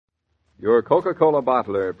Your Coca-Cola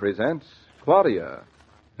bottler presents Claudia,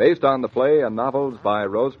 based on the play and novels by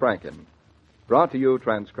Rose Franken. Brought to you,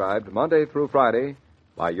 transcribed Monday through Friday,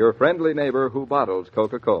 by your friendly neighbor who bottles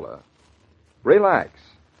Coca-Cola. Relax,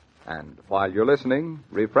 and while you're listening,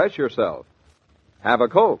 refresh yourself. Have a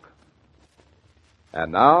Coke.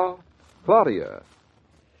 And now, Claudia.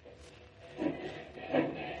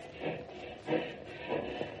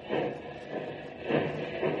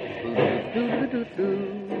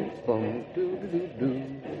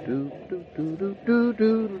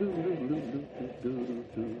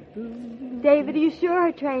 David, are you sure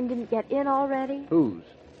her train didn't get in already? Whose?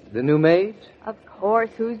 The new Maid's? Of course.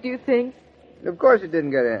 Whose do you think? Of course it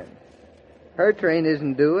didn't get in. Her train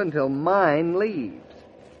isn't due until mine leaves.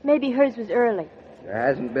 Maybe hers was early. There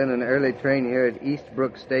hasn't been an early train here at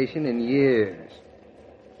Eastbrook Station in years.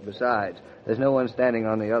 Besides, there's no one standing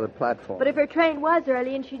on the other platform. But if her train was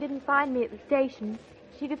early and she didn't find me at the station,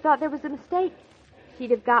 she'd have thought there was a mistake.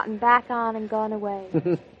 She'd have gotten back on and gone away.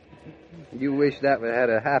 You wish that had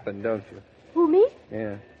happened, don't you? Who, me?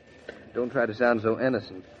 Yeah. Don't try to sound so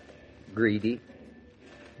innocent. Greedy.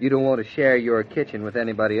 You don't want to share your kitchen with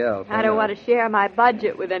anybody else. I don't want to share my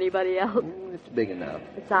budget with anybody else. It's big enough.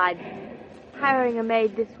 Besides, hiring a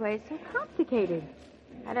maid this way is so complicated.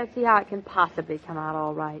 I don't see how it can possibly come out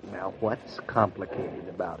all right. Now, what's complicated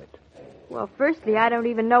about it? Well, firstly, I don't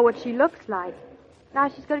even know what she looks like. Now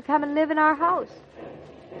she's going to come and live in our house.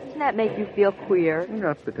 Doesn't that make you feel queer?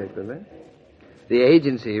 Not particularly. The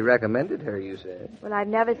agency recommended her, you said. Well, I've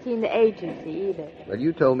never seen the agency either. Well,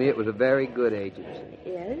 you told me it was a very good agency.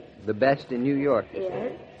 Is? The best in New York.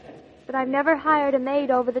 Is. But I've never hired a maid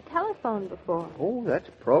over the telephone before. Oh, that's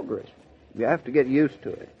progress. You have to get used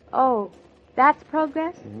to it. Oh, that's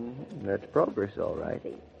progress? Mm-hmm. That's progress, all right.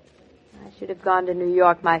 I should have gone to New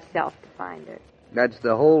York myself to find her. That's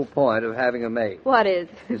the whole point of having a maid. What is?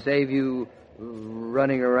 To save you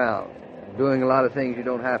running around, doing a lot of things you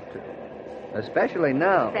don't have to. Especially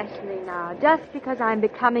now. Especially now. Just because I'm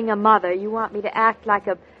becoming a mother, you want me to act like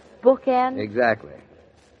a bookend? Exactly.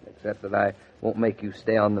 Except that I won't make you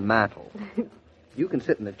stay on the mantel. You can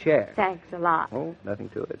sit in the chair. Thanks a lot. Oh, nothing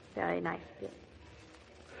to it. Very nice of you.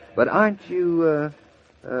 But aren't you,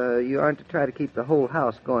 you aren't to try to keep the whole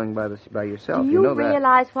house going by yourself. Do you know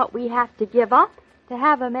realize what we have to give up to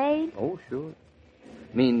have a maid? Oh, sure.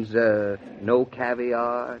 Means no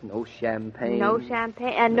caviar, no champagne. No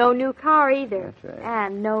champagne, and no new car either. That's right.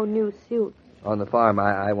 And no new suits. On the farm,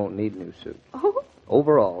 I won't need new suits. Oh.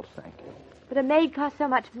 Overalls, thank you. But a maid costs so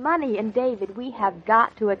much money, and David, we have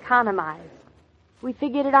got to economize. We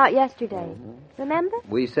figured it out yesterday. Mm-hmm. Remember?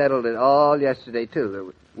 We settled it all yesterday,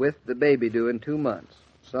 too, with the baby due in 2 months.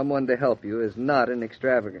 Someone to help you is not an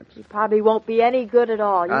extravagance. She probably won't be any good at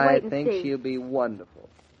all. You wait and see. I think she'll be wonderful.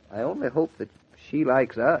 I only hope that she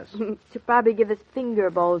likes us. She'll probably give us finger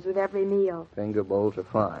bowls with every meal. Finger bowls are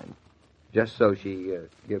fine. Just so she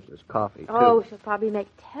gives us coffee, too. Oh, she'll probably make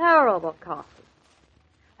terrible coffee.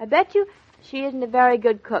 I bet you she isn't a very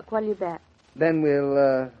good cook. What'll you bet? Then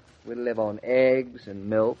we'll live on eggs and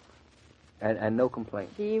milk and no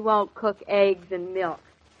complaints. She won't cook eggs and milk.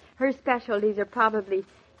 Her specialties are probably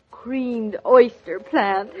creamed oyster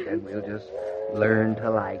plant. Then we'll just learn to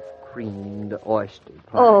like creamed oyster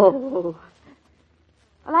plant. Oh.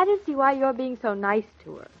 Well, I don't see why you're being so nice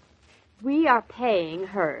to her. We are paying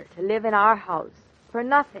her to live in our house for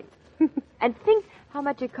nothing. And think how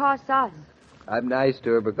much it costs us. I'm nice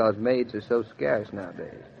to her because maids are so scarce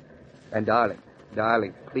nowadays. And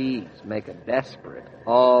darling, please make a desperate,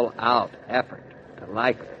 all-out effort to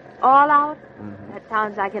like her. All out? Mm-hmm. That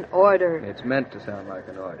sounds like an order. It's meant to sound like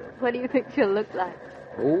an order. What do you think she'll look like?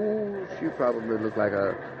 Oh, she'll probably look like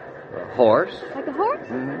a horse. Like a horse?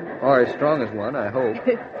 Mm-hmm. Or as strong as one, I hope.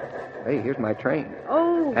 Hey, here's my train.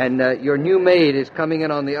 Oh. And your new maid is coming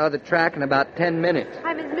in on the other track in about 10 minutes.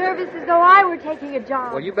 I'm as nervous as though I were taking a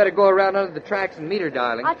job. Well, you better go around under the tracks and meet her,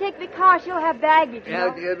 darling. I'll take the car. She'll have baggage, you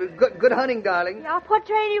know. Good hunting, darling. Yeah, what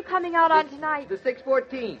train are you coming out on tonight? The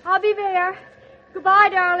 6:14. I'll be there. Goodbye,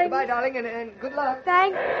 darling. Goodbye, darling, and good luck.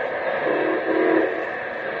 Thanks.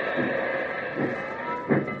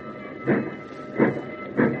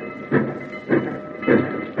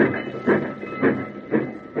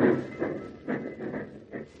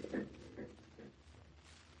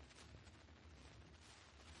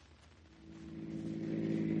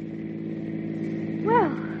 Well,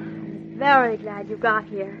 very glad you got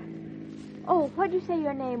here. Oh, what'd you say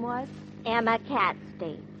your name was? Emma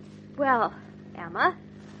Catstein. Well, Emma,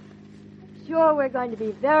 sure we're going to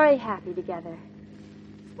be very happy together.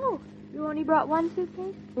 Oh, you only brought one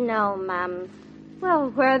suitcase? No, Mum. Well,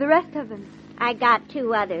 where are the rest of them? I got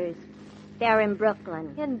 2 others. They're in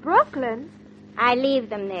Brooklyn. In Brooklyn? I leave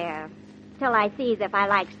them there till I sees if I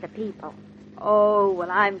likes the people. Oh, well,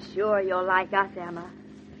 I'm sure you'll like us, Emma.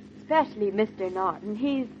 Especially Mr.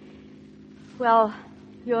 Norton. Well,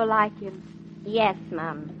 you'll like him. Yes,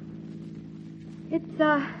 Mum.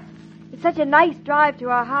 It's such a nice drive to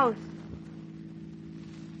our house.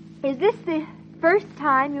 Is this the first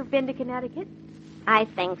time you've been to Connecticut? I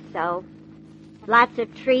think so. Lots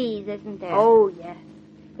of trees, isn't there? Oh, yes.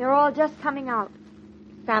 They're all just coming out.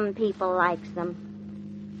 Some people likes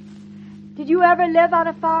them. Did you ever live on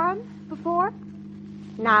a farm before?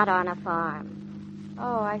 Not on a farm.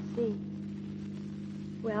 Oh, I see.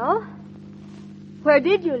 Well, where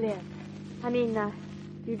did you live? I mean,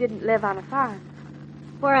 you didn't live on a farm.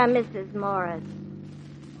 For a Mrs. Morris.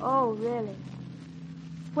 Oh, really?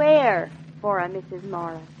 Where for a Mrs.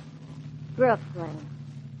 Morris? Brooklyn.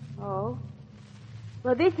 Oh.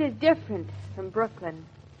 Well, this is different from Brooklyn.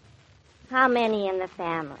 How many in the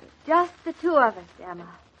family? Just the two of us, Emma.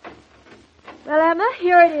 Well, Emma,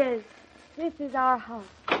 here it is. This is our house.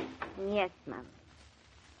 Yes, Mum.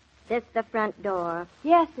 This the front door.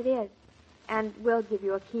 Yes, it is. And we'll give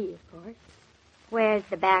you a key, of course. Where's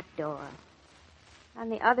the back door? On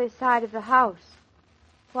the other side of the house.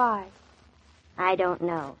 Why? I don't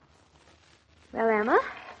know. Well, Emma,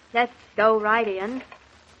 let's go right in.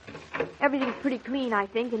 Everything's pretty clean, I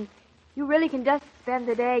think, and you really can just spend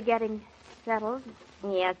the day getting settled.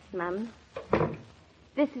 Yes, Mum.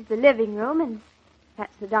 This is the living room, and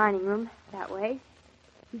that's the dining room that way.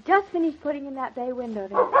 We just finished putting in that bay window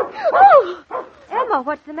there. Oh! Emma,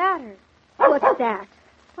 what's the matter? What's that?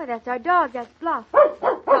 Why, that's our dog. That's Bluff.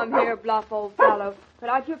 Come here, Bluff, old fellow. Put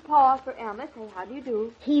out your paw for Emma. Say, how do you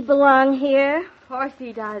do? He belong here? Of course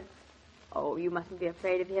he does. Oh, you mustn't be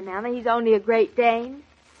afraid of him, Emma. He's only a Great Dane.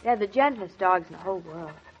 They're the gentlest dogs in the whole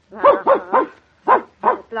world. Uh-huh.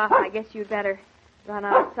 But Bluff, I guess you'd better run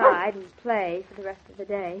outside and play for the rest of the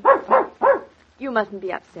day. You mustn't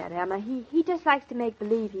be upset, Emma. He just likes to make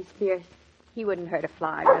believe he's fierce. He wouldn't hurt a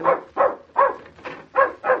fly, really.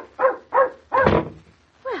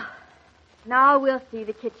 Well, now we'll see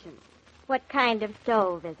the kitchen. What kind of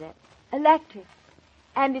stove is it? Electric.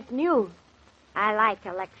 And it's new. I like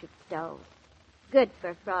electric stoves. Good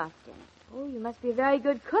for frosting. Oh, you must be a very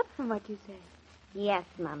good cook from what you say. Yes,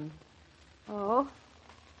 Mum. Oh.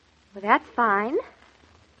 Well, that's fine.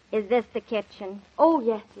 Is this the kitchen? Oh,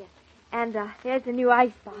 yes. And there's the new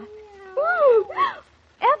icebox. Ooh!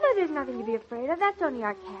 Emma, there's nothing to be afraid of. That's only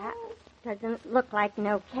our cat. Doesn't look like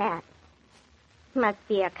no cat. Must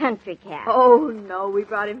be a country cat. Oh, no. We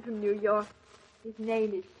brought him from New York. His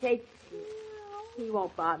name is Shakespeare. He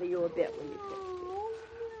won't bother you a bit when you sit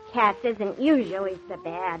there. Cats isn't usually so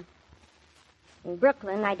bad. In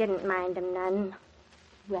Brooklyn, I didn't mind them none.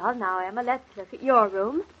 Well, now, Emma, let's look at your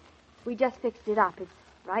room. We just fixed it up. It's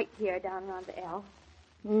right here down around the L.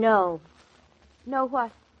 No. No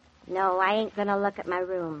what? No, I ain't gonna look at my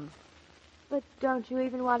room. But don't you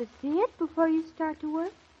even want to see it before you start to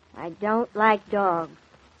work? I don't like dogs.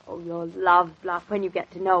 Oh, you'll love Bluff when you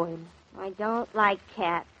get to know him. I don't like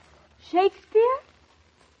cats. Shakespeare?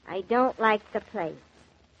 I don't like the place.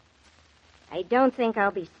 I don't think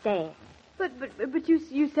I'll be staying. But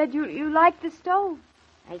you said you liked the stove.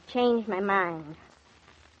 I changed my mind.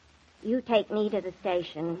 You take me to the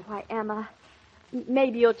station. Why, Emma,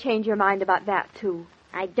 maybe you'll change your mind about that, too.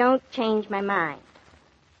 I don't change my mind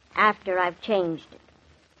after I've changed it.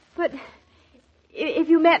 But if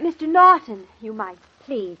you met Mr. Norton, you might.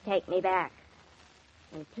 Please take me back.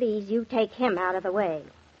 And please, you take him out of the way.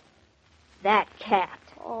 That cat.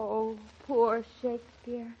 Oh, poor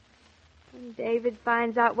Shakespeare. When David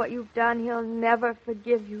finds out what you've done, he'll never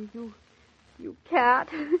forgive you. You cat.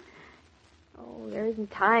 Oh, there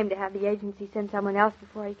isn't time to have the agency send someone else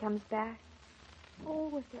before he comes back.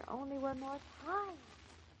 Oh, if there only were more time.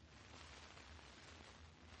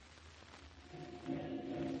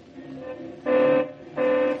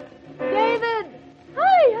 David!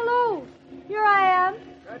 Hi, hello. Here I am.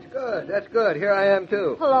 That's good. Here I am,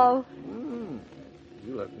 too. Hello.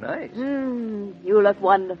 You look nice. You look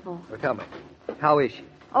wonderful. Well, tell me, how is she?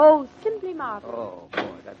 Oh, simply marvelous. Oh, boy,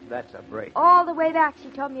 that's a break. All the way back, she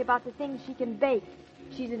told me about the things she can bake.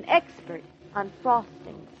 She's an expert on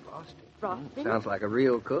frosting. Frosting? Sounds like a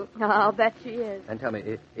real cook. I'll bet she is. And tell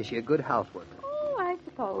me, is she a good houseworker? Oh, I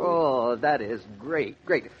suppose. Oh, that is great.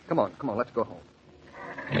 Come on, let's go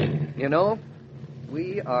home. You know,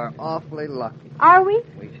 we are awfully lucky. Are we?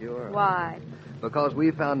 We sure are. Why? Because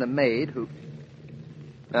we found a maid who...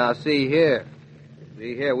 Now, see here.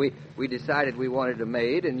 We decided we wanted a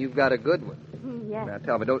maid, and you've got a good one. Yes. Now,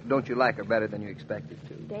 tell me, don't you like her better than you expected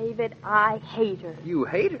to? David, I hate her. You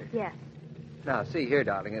hate her? Yes. Now, see here,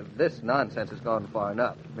 darling, this nonsense has gone far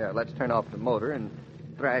enough. Here, let's turn off the motor and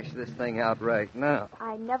thrash this thing out right now.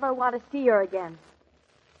 I never want to see her again.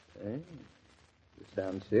 Hey, you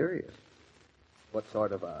sound serious. What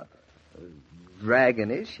sort of a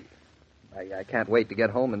dragon is she? I can't wait to get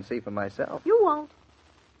home and see for myself. You won't.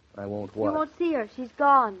 I won't what? You won't see her. She's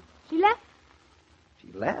gone. She left.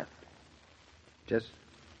 She left? Just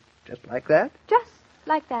like that? Just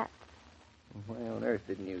like that. Why on earth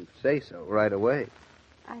didn't you say so right away?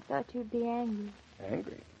 I thought you'd be angry.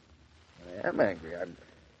 Angry? I am angry.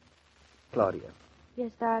 Claudia,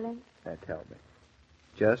 Yes, darling? now tell me.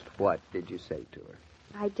 Just what did you say to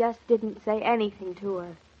her? I just didn't say anything to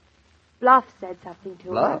her. Bluff said something to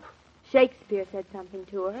Bluff? her. Shakespeare said something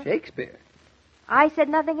to her. Shakespeare? I said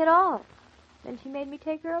nothing at all. Then she made me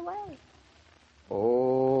take her away.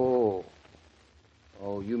 Oh.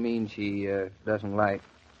 Oh, you mean she doesn't like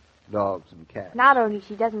dogs and cats? Not only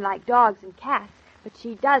she doesn't like dogs and cats, but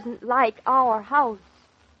she doesn't like our house.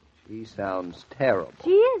 She sounds terrible.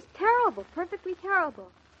 She is terrible, perfectly terrible.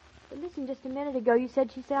 But listen, just a minute ago you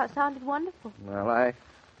said she sounded wonderful. Well,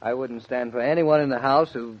 I wouldn't stand for anyone in the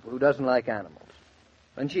house who doesn't like animals.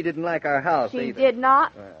 And she didn't like our house She either. did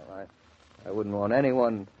not? Well, I wouldn't want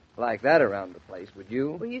anyone like that around the place, would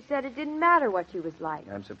you? Well, you said it didn't matter what she was like.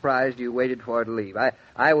 I'm surprised you waited for her to leave.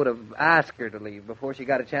 I would have asked her to leave before she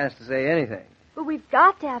got a chance to say anything. But we've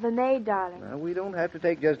got to have a maid, darling. Well, we don't have to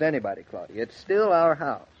take just anybody, Claudia. It's still our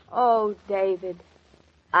house. Oh, David,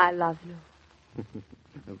 I love you.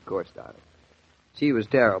 Of course, darling. She was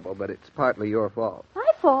terrible, but it's partly your fault. My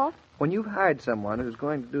fault? When you've hired someone who's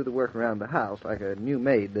going to do the work around the house, like a new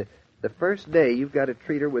maid, the first day you've got to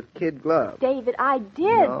treat her with kid gloves. David, I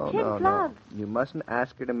did. Kid gloves. No. You mustn't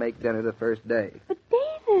ask her to make dinner the first day. But,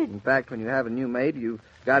 David... In fact, when you have a new maid, you've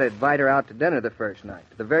got to invite her out to dinner the first night,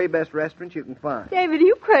 to the very best restaurant you can find. David, are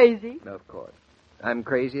you crazy? Of course. I'm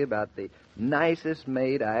crazy about the nicest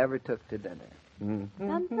maid I ever took to dinner. Mm-hmm.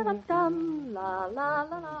 Dum, dum, dum, la, la,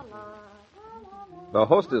 la, la, la. The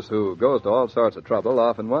hostess who goes to all sorts of trouble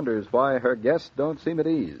often wonders why her guests don't seem at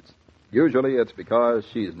ease. Usually it's because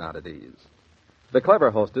she's not at ease. The clever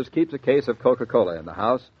hostess keeps a case of Coca-Cola in the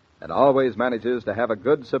house and always manages to have a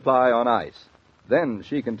good supply on ice. Then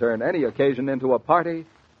she can turn any occasion into a party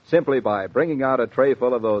simply by bringing out a tray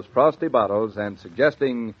full of those frosty bottles and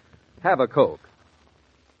suggesting, "Have a Coke."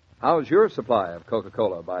 How's your supply of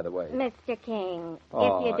Coca-Cola, by the way? Mr. King,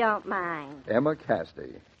 Oh, if you don't mind. Emma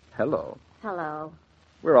Cassidy. Hello. Hello.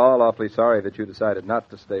 We're all awfully sorry that you decided not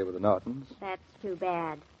to stay with the Nortons. That's too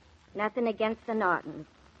bad. Nothing against the Nortons.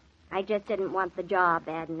 I just didn't want the job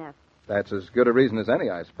bad enough. That's as good a reason as any,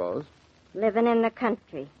 I suppose. Living in the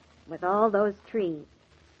country with all those trees.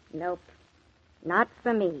 Nope. Not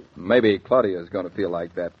for me. Maybe Claudia's going to feel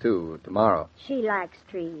like that, too, tomorrow. She likes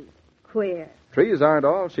trees. Queer. Trees aren't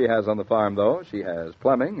all she has on the farm, though. She has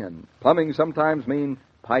plumbing, and plumbing sometimes mean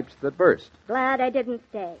pipes that burst. Glad I didn't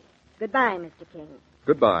stay. Goodbye, Mr. King.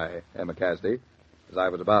 Goodbye, Emma Cassidy. As I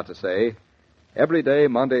was about to say, every day,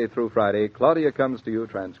 Monday through Friday, Claudia comes to you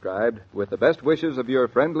transcribed with the best wishes of your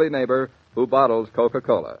friendly neighbor who bottles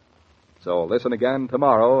Coca-Cola. So listen again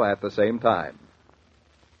tomorrow at the same time.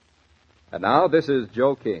 And now, this is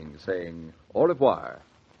Joe King saying au revoir.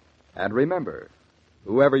 And remember,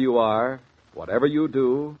 whoever you are, whatever you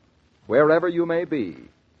do, wherever you may be,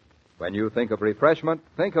 when you think of refreshment,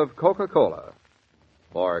 think of Coca-Cola.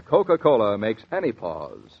 For Coca-Cola makes any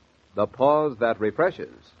pause the pause that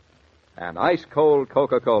refreshes. And ice-cold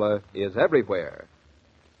Coca-Cola is everywhere.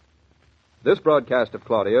 This broadcast of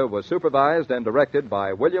Claudia was supervised and directed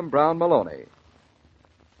by William Brown Maloney.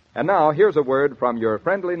 And now, here's a word from your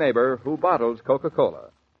friendly neighbor who bottles Coca-Cola.